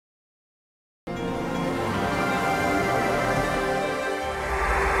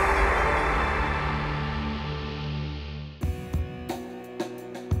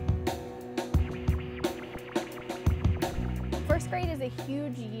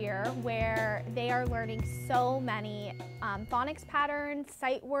huge year where they are learning so many phonics patterns,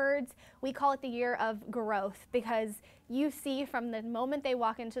 sight words. We call it the year of growth because you see from the moment they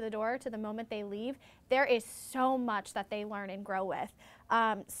walk into the door to the moment they leave, there is so much that they learn and grow with.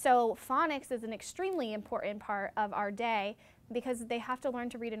 So phonics is an extremely important part of our day because they have to learn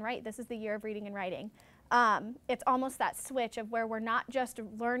to read and write. This is the year of reading and writing. It's almost that switch of where we're not just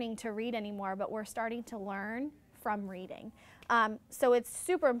learning to read anymore, but we're starting to learn from reading. So it's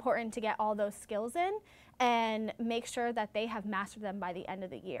super important to get all those skills in and make sure that they have mastered them by the end of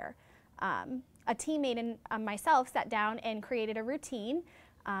the year. A teammate and myself sat down and created a routine,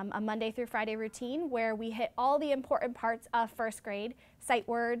 a Monday through Friday routine where we hit all the important parts of first grade, sight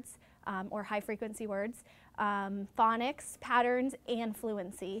words or high frequency words, phonics, patterns, and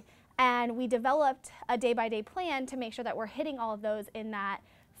fluency. And we developed a day-by-day plan to make sure that we're hitting all of those in that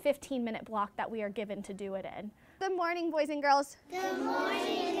 15-minute block that we are given to do it in. Good morning, boys and girls. Good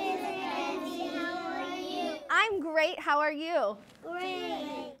morning, Ms. McKenzie. How are you? I'm great. How are you?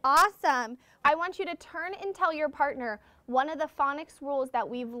 Great. Awesome. I want you to turn and tell your partner one of the phonics rules that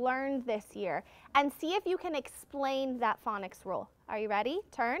we've learned this year and see if you can explain that phonics rule. Are you ready?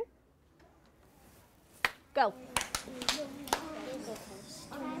 Turn. Go.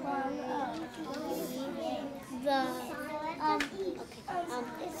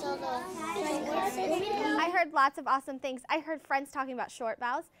 I heard lots of awesome things. I heard friends talking about short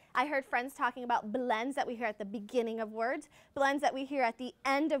vowels. I heard friends talking about blends that we hear at the beginning of words, blends that we hear at the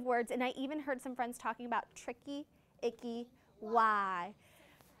end of words, and I even heard some friends talking about tricky, icky, why.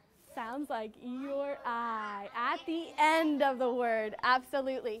 Sounds like your eye at the end of the word.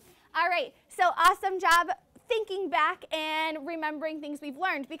 Absolutely. All right, so awesome job thinking back and remembering things we've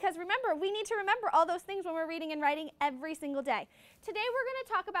learned, because remember, we need to remember all those things when we're reading and writing every single day. Today we're going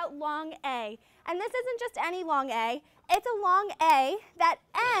to talk about long A, and this isn't just any long A, it's a long A that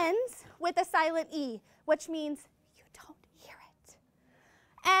ends with a silent E, which means you don't hear it.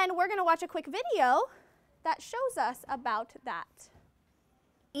 And we're going to watch a quick video that shows us about that.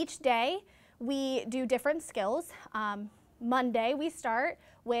 Each day we do different skills. Monday we start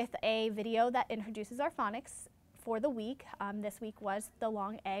with a video that introduces our phonics for the week. This week was the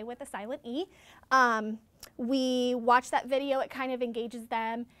long A with a silent E. We watch that video, it kind of engages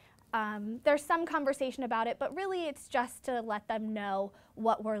them. There's some conversation about it, but really it's just to let them know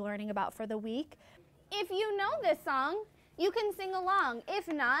what we're learning about for the week. If you know this song, you can sing along. If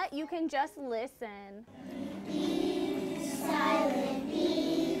not, you can just listen. E, silent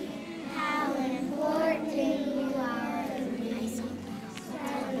E, how important you are.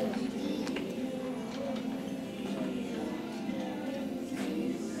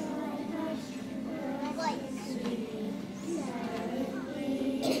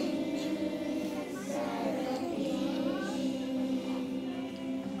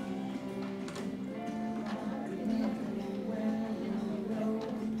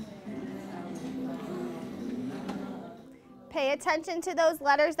 Pay attention to those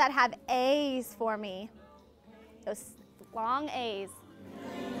letters that have A's for me. Those long A's.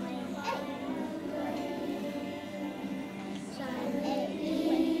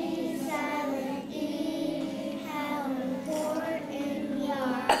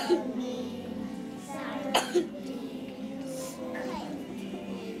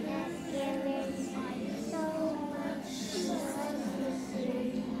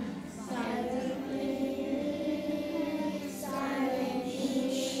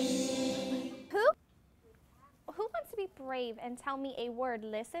 Brave and tell me a word.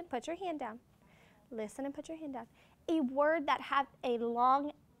 Listen, put your hand down. Listen and put your hand down. A word that has a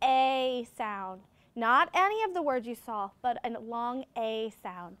long A sound. Not any of the words you saw, but a long A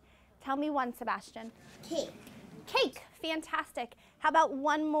sound. Tell me one, Sebastian. Cake. Cake. Fantastic. How about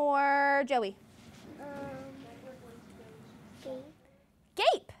one more, Joey?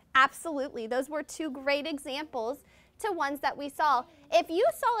 Gape. Absolutely. Those were two great examples to ones that we saw. If you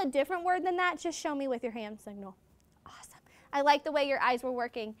saw a different word than that, just show me with your hand signal. Awesome. I like the way your eyes were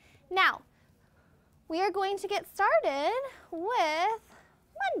working. Now, we are going to get started with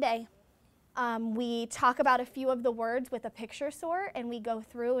Monday. We talk about a few of the words with a picture sort, and we go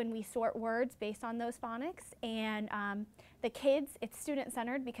through and we sort words based on those phonics. And the kids, it's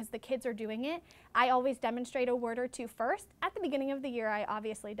student-centered because the kids are doing it. I always demonstrate a word or two first. At the beginning of the year, I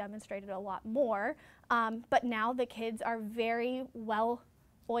obviously demonstrated a lot more, but now the kids are very well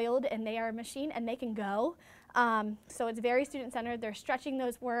oiled and they are a machine and they can go. So it's very student-centered. They're stretching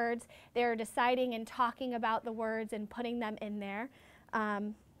those words. They're deciding and talking about the words and putting them in there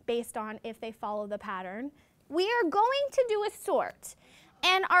based on if they follow the pattern. We are going to do a sort,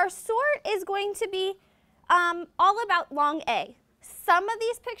 and our sort is going to be all about long A. Some of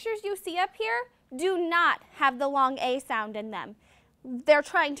these pictures you see up here do not have the long A sound in them. They're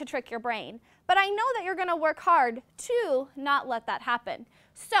trying to trick your brain. But I know that you're going to work hard to not let that happen.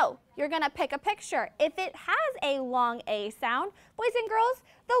 So you're going to pick a picture. If it has a long A sound, boys and girls,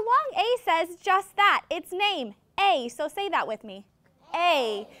 the long A says just that. Its name, A. So say that with me.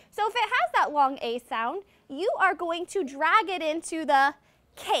 A. So if it has that long A sound, you are going to drag it into the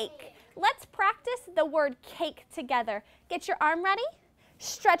cake. Let's practice the word cake together. Get your arm ready.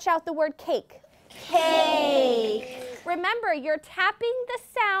 Stretch out the word cake. Cake. Remember, you're tapping the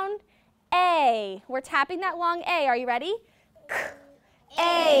sound A. We're tapping that long A. Are you ready?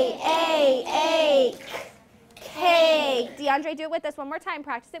 A. Cake. DeAndre, do it with us one more time.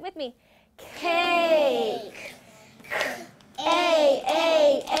 Practice it with me. Cake.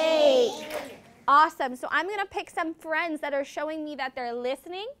 A. Awesome. So I'm going to pick some friends that are showing me that they're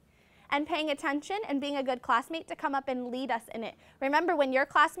listening and paying attention and being a good classmate to come up and lead us in it. Remember, when your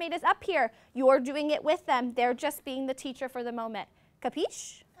classmate is up here, you're doing it with them. They're just being the teacher for the moment.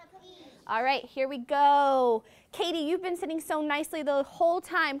 Capiche? All right, here we go. Katie, you've been sitting so nicely the whole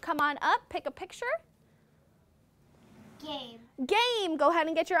time. Come on up, pick a picture. Game. Game. Go ahead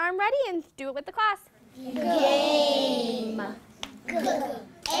and get your arm ready and do it with the class. Game.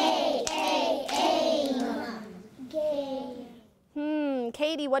 Game.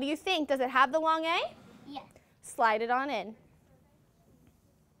 Katie, what do you think? Does it have the long A? Yes. Slide it on in.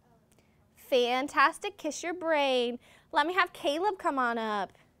 Fantastic. Kiss your brain. Let me have Caleb come on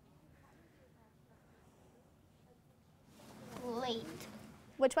up. Late.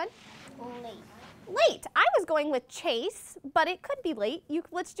 Which one? Late. Late. I was going with Chase, but it could be late.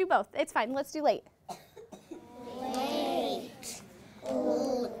 Let's do both. It's fine. Let's do late. Late.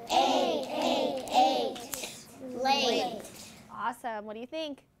 Late. Awesome. What do you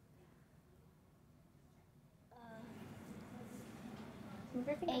think?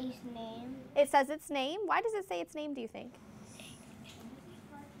 A's name. It says its name. Why does it say its name, do you think?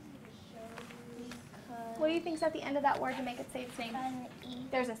 What do you think's at the end of that word to make it say its name?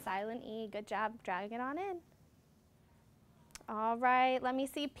 There's a silent E. Good job dragging it on in. All right, let me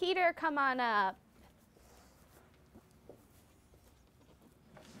see Peter come on up.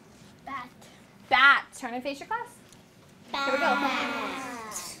 Bat. Bat. Turn and face your class. Here we go.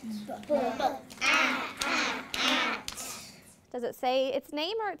 Does it say its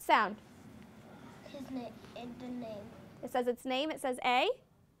name or its sound? His name. The name. It says its name. It says A.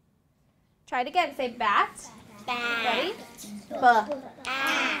 Try it again. Say bat. Ready? B.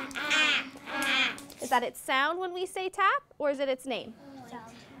 Is that its sound when we say tap, or is it its name?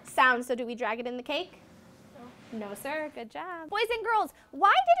 Sound. Sound. So do we drag it in the cake? No, sir. Good job. Boys and girls,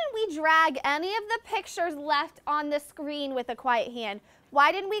 why didn't we drag any of the pictures left on the screen with a quiet hand?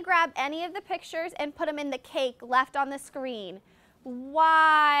 Why didn't we grab any of the pictures and put them in the cake left on the screen?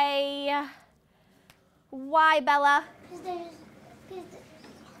 Why? Why, Bella? Because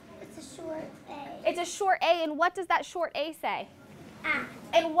it's a short A. It's a short A, and what does that short A say? Ah.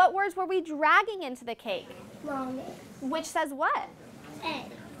 And what words were we dragging into the cake? Long A. Which says what? A.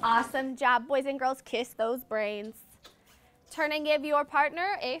 Awesome job, boys and girls. Kiss those brains. Turn and give your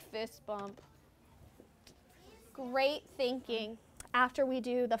partner a fist bump. Great thinking. After we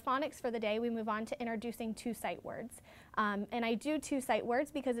do the phonics for the day, we move on to introducing two sight words. And I do two sight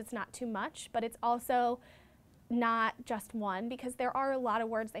words because it's not too much, but it's also not just one because there are a lot of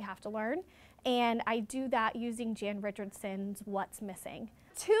words they have to learn. And I do that using Jan Richardson's What's Missing.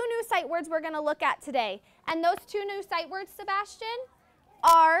 Two new sight words we're going to look at today. And those two new sight words, Sebastian,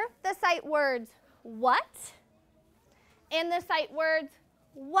 are the sight words what and the sight words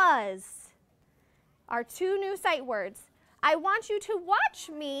was. Are two new sight words. I want you to watch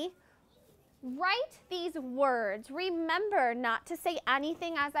me write these words. Remember not to say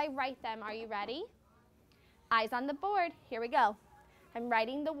anything as I write them. Are you ready? Eyes on the board. Here we go. I'm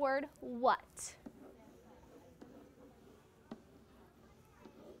writing the word what.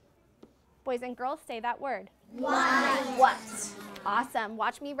 Boys and girls, say that word. What? What? Awesome.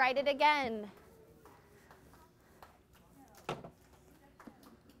 Watch me write it again.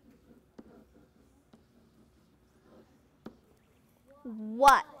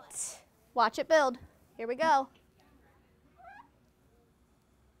 What? Watch it build. Here we go.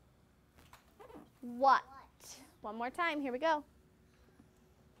 What? One more time. Here we go.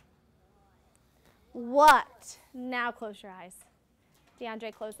 What? Now close your eyes.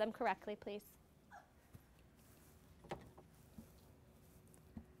 DeAndre, close them correctly, please.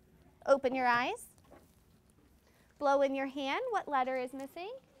 Open your eyes. Blow in your hand. What letter is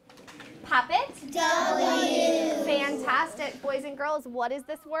missing? Pop it. W. Fantastic. Boys and girls, what is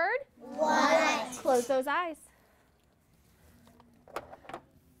this word? What? Close those eyes.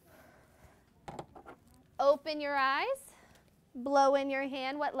 Open your eyes. Blow in your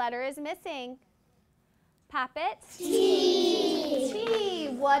hand. What letter is missing? Pop it. T. T.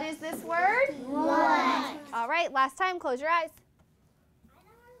 What is this word? What? All right, last time, close your eyes.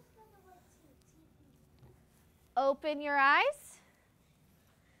 Open your eyes.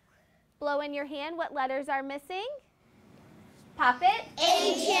 Blow in your hand. What letters are missing? Pop it.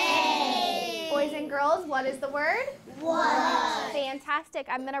 H-A. Boys and girls, what is the word? What? Fantastic.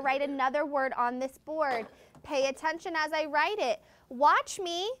 I'm going to write another word on this board. Pay attention as I write it. Watch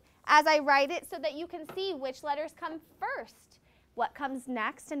me as I write it so that you can see which letters come first, what comes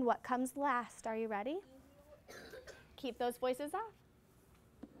next, and what comes last. Are you ready? Keep those voices off.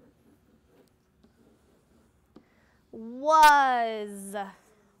 Was.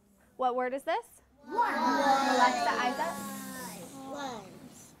 What word is this? Alexa, eyes up.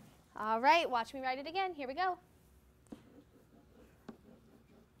 All right, watch me write it again. Here we go.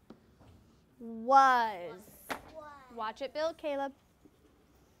 Was. Watch it build, Caleb.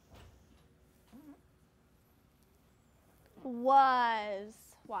 Was.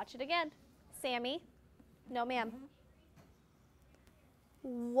 Watch it again. Sammy. No, ma'am.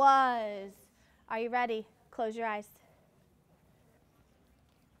 Was. Are you ready? Close your eyes.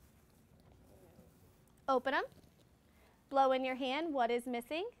 Open them. Blow in your hand. What is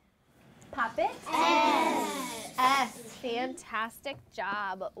missing? Pop it. S. S. Fantastic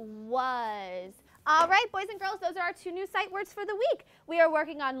job. Was. All right, boys and girls, those are our 2 new sight words for the week. We are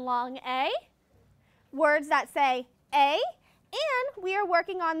working on long A, words that say A, and we are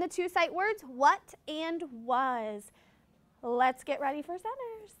working on the 2 sight words, what and was. Let's get ready for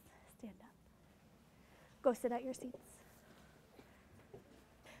centers. Stand up. Go sit at your seats.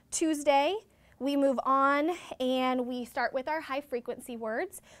 Tuesday, we move on and we start with our high frequency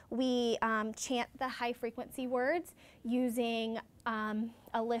words. We chant the high frequency words using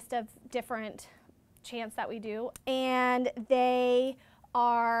a list of different chants that we do, and they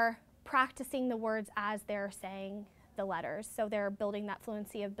are practicing the words as they're saying the letters. So they're building that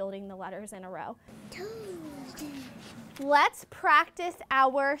fluency of building the letters in a row. Tuesday. Let's practice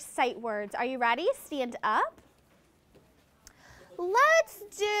our sight words. Are you ready? Stand up. Let's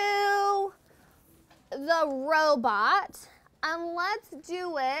do the robot, and let's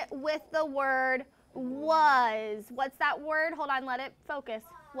do it with the word was. What's that word? Hold on, let it focus.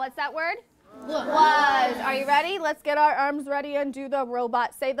 What's that word? Was. Are you ready? Let's get our arms ready and do the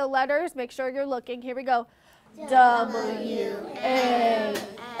robot. Say the letters. Make sure you're looking. Here we go. W-A-S.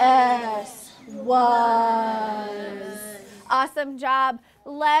 Was. Awesome job.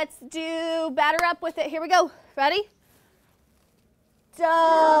 Let's do batter up with it. Here we go. Ready?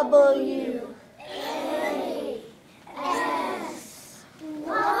 W-A-S.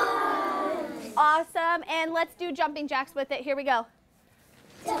 Was. Awesome. And let's do jumping jacks with it. Here we go.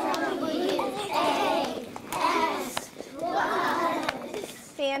 W-A-S. Was.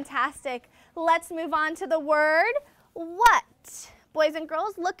 Fantastic. Let's move on to the word what. Boys and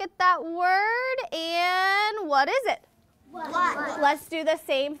girls, look at that word, and what is it? What? Let's do the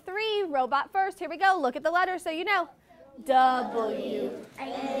same 3. Robot first. Here we go. Look at the letters so you know. W-A-T.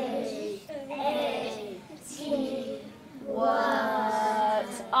 What?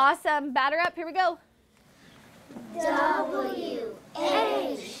 Awesome. Batter up. Here we go. W-H-A-T.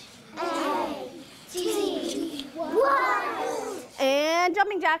 Was. And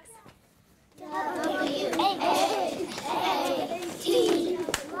jumping jacks. W-H-A-T.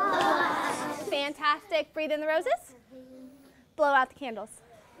 Was. Fantastic. Breathe in the roses. Blow out the candles.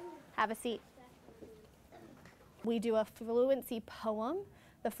 Have a seat. We do a fluency poem.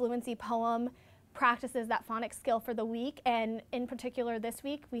 The fluency poem practices that phonics skill for the week, and in particular this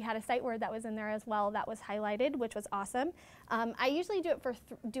week we had a sight word that was in there as well that was highlighted, which was awesome. I usually do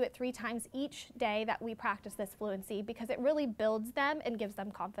it 3 times each day that we practice this fluency because it really builds them and gives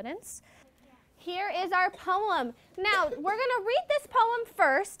them confidence. Here is our poem. Now we're going to read this poem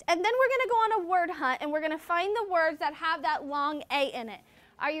first, and then we're going to go on a word hunt, and we're going to find the words that have that long A in it.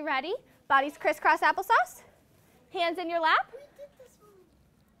 Are you ready? Bodies crisscross applesauce. Hands in your lap.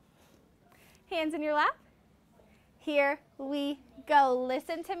 Hands in your lap. Here we go.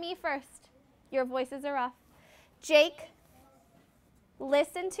 Listen to me first. Your voices are off. Jake,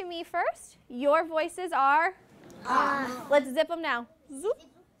 listen to me first. Your voices are off. Let's zip them now. Zoop.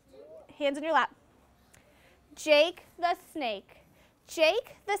 Hands in your lap. Jake the snake.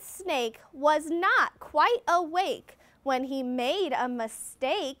 Jake the snake was not quite awake when he made a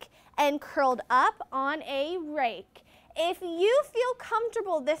mistake and curled up on a rake. If you feel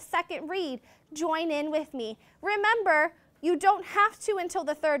comfortable this second read, join in with me. Remember, you don't have to until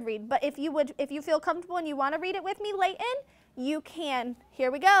the 3rd read, but if you feel comfortable and you want to read it with me late in, you can.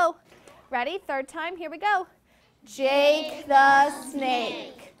 Here we go. Ready? Third time. Here we go. Jake the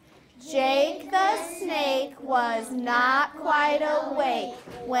snake. Jake the snake was not quite awake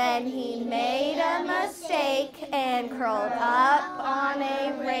when he made a mistake and curled up on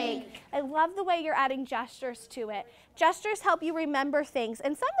a rake. I love the way you're adding gestures to it. Gestures help you remember things.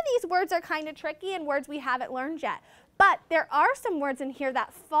 And some of these words are kind of tricky and words we haven't learned yet. But there are some words in here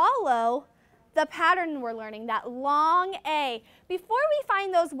that follow the pattern we're learning, that long A. Before we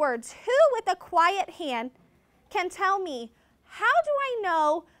find those words, who with a quiet hand can tell me, how do I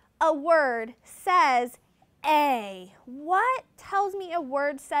know a word says A? What tells me a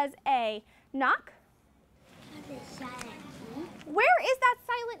word says A? Knock? Where is that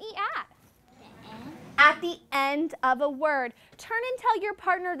silent E at? At the end of a word. Turn and tell your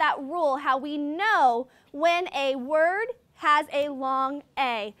partner that rule, how we know when a word has a long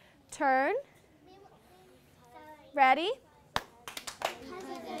A. Turn. Ready?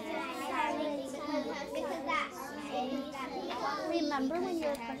 Remember when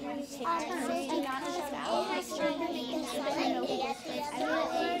your partner takes turns and not shout out?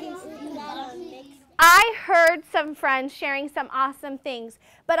 I heard some friends sharing some awesome things,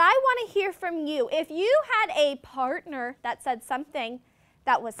 but I want to hear from you. If you had a partner that said something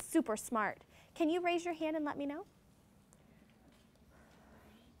that was super smart, can you raise your hand and let me know?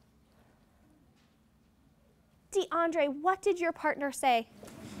 DeAndre, what did your partner say?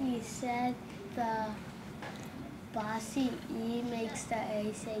 He said the bossy E makes the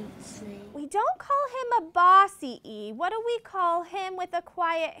A say snake. We don't call him a bossy E. What do we call him with a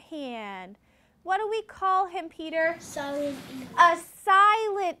quiet hand? What do we call him, Peter? Silent E. A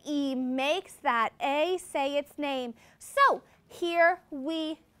silent E makes that A say its name. So here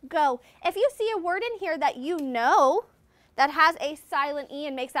we go. If you see a word in here that you know that has a silent E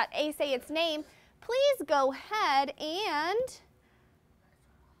and makes that A say its name, please go ahead and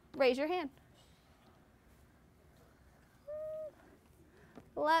raise your hand.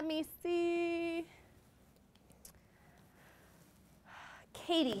 Let me see.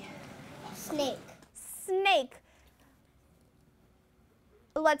 Katie. Snake. Snake.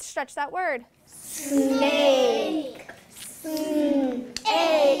 Let's stretch that word. Snake.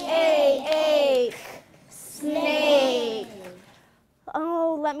 A. Snake.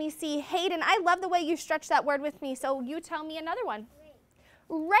 Oh, let me see. Hayden, I love the way you stretch that word with me, so you tell me another one.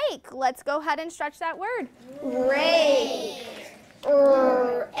 Rake. Let's go ahead and stretch that word. Rake.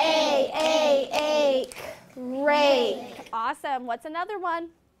 Rake. Awesome. What's another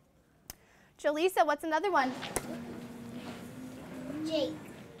one? Jalisa, what's another one? Jake.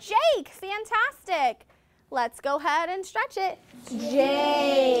 Jake. Fantastic. Let's go ahead and stretch it.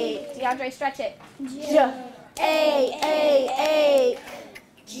 Jake. DeAndre, stretch it.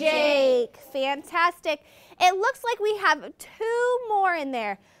 Jake. Fantastic. It looks like we have two more in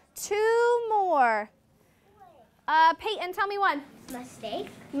there. Two more. Peyton, tell me one. Mistake.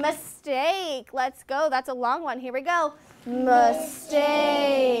 Mistake. Let's go. That's a long one. Here we go. Mistake.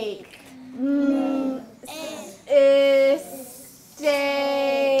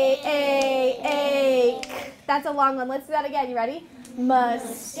 That's a long one. Let's do that again. You ready?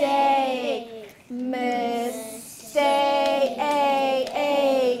 Mistake. Mistake.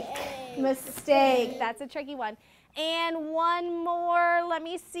 That's a tricky one. And one more. Let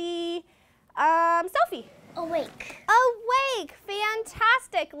me see. Sophie. Awake. Awake.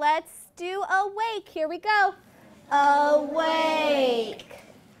 Fantastic. Let's do awake. Here we go. Awake.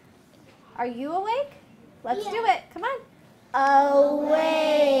 Are you awake? Let's do it. Come on.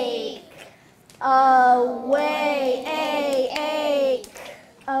 Awake.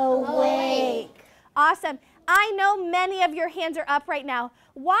 Awake. Awesome. I know many of your hands are up right now.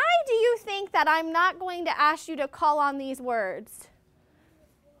 Why do you think that I'm not going to ask you to call on these words?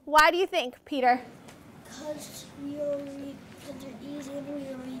 Why do you think, Peter? Because they're easy and we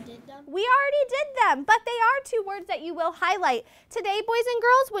already did them. We already did them, but they are two words that you will highlight. Today, boys and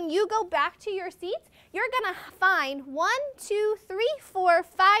girls, when you go back to your seats, you're going to find 1, 2, 3, 4,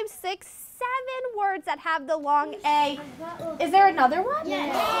 5, 6, 7 words that have the long A. Is there another one?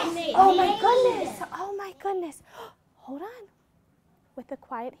 Yes. Oh my goodness. Oh my goodness. Hold on. With a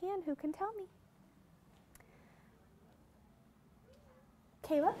quiet hand, who can tell me?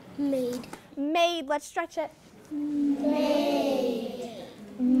 Caleb? Made. Made. Let's stretch it. Made.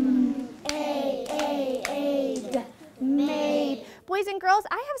 Made. Boys and girls,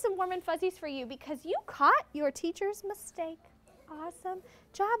 I have some warm and fuzzies for you because you caught your teacher's mistake. Awesome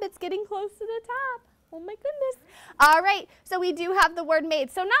job. It's getting close to the top. Oh my goodness. All right, so we do have the word made.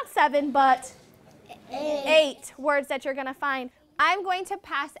 So not 7, but 8 words that you're going to find. I'm going to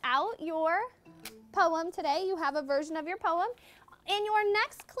pass out your poem today. You have a version of your poem. in your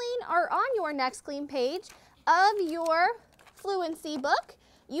next clean, or on your next clean page of your fluency book,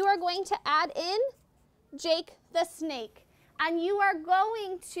 you are going to add in Jake the snake. And you are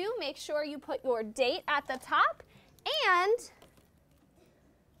going to make sure you put your date at the top and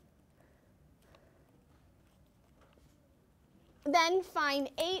then find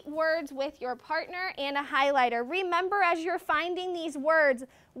 8 words with your partner and a highlighter. Remember, as you're finding these words,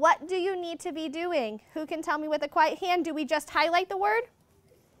 what do you need to be doing? Who can tell me with a quiet hand? Do we just highlight the word?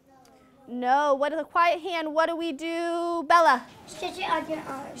 No. What is a quiet hand? What do we do, Bella? Stretch it on your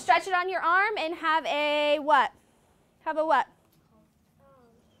arm. Stretch it on your arm and have a what? Have a what?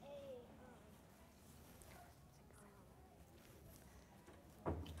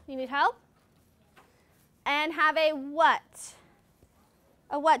 You need help? And have a what?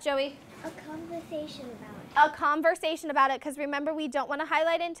 A what, Joey? A conversation about it. A conversation about it, because remember, we don't want to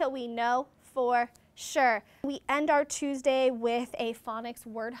highlight it until we know for sure. We end our Tuesday with a phonics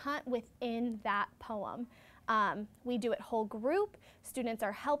word hunt within that poem. We do it whole group. Students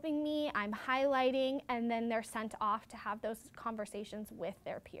are helping me, I'm highlighting, and then they're sent off to have those conversations with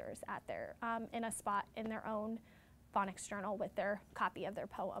their peers at their, in a spot in their own phonics journal with their copy of their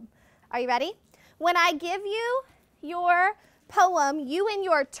poem. Are you ready? When I give you your poem, you and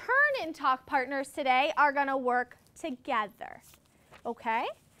your turn and talk partners today are going to work together. Okay?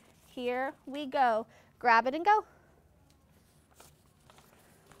 Here we go. Grab it and go.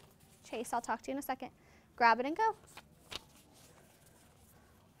 Chase, I'll talk to you in a second. Grab it and go.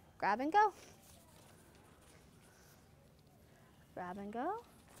 Grab and go. Grab and go.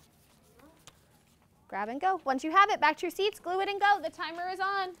 Grab and go. Once you have it, back to your seats, glue it and go. The timer is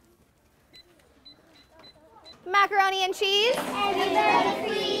on. Macaroni and cheese. Everybody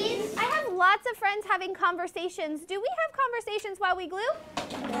please. I have lots of friends having conversations. Do we have conversations while we glue?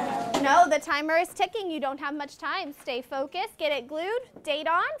 No, the timer is ticking. You don't have much time. Stay focused, get it glued, date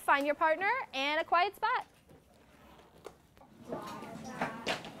on, find your partner, and a quiet spot.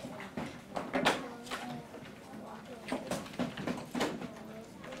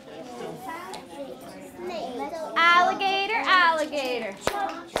 Alligator, alligator.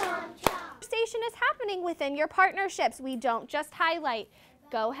 Conversation is happening within your partnerships. We don't just highlight.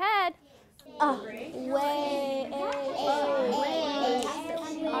 Go ahead.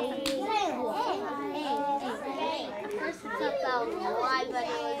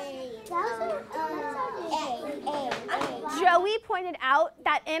 Joey pointed out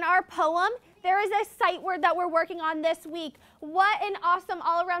that in our poem, there is a sight word that we're working on this week. What an awesome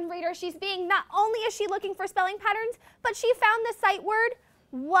all-around reader she's being. Not only is she looking for spelling patterns, but she found the sight word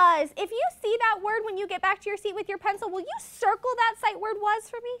was. If you see that word when you get back to your seat with your pencil, will you circle that sight word was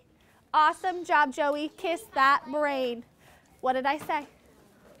for me? Awesome job, Joey. Kiss that brain. What did I say?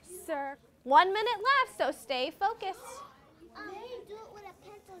 Sir. 1 minute left, so stay focused. Do it with a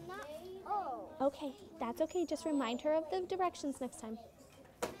pencil, not. Oh. Okay, that's okay. Just remind her of the directions next time.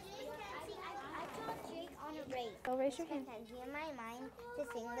 I told Jake on a race. Go raise your hand. Sometimes in my mind to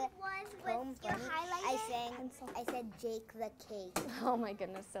sing the poem funny, I said Jake the cake. Oh my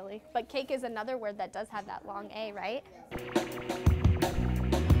goodness, silly. But cake is another word that does have that long A, right?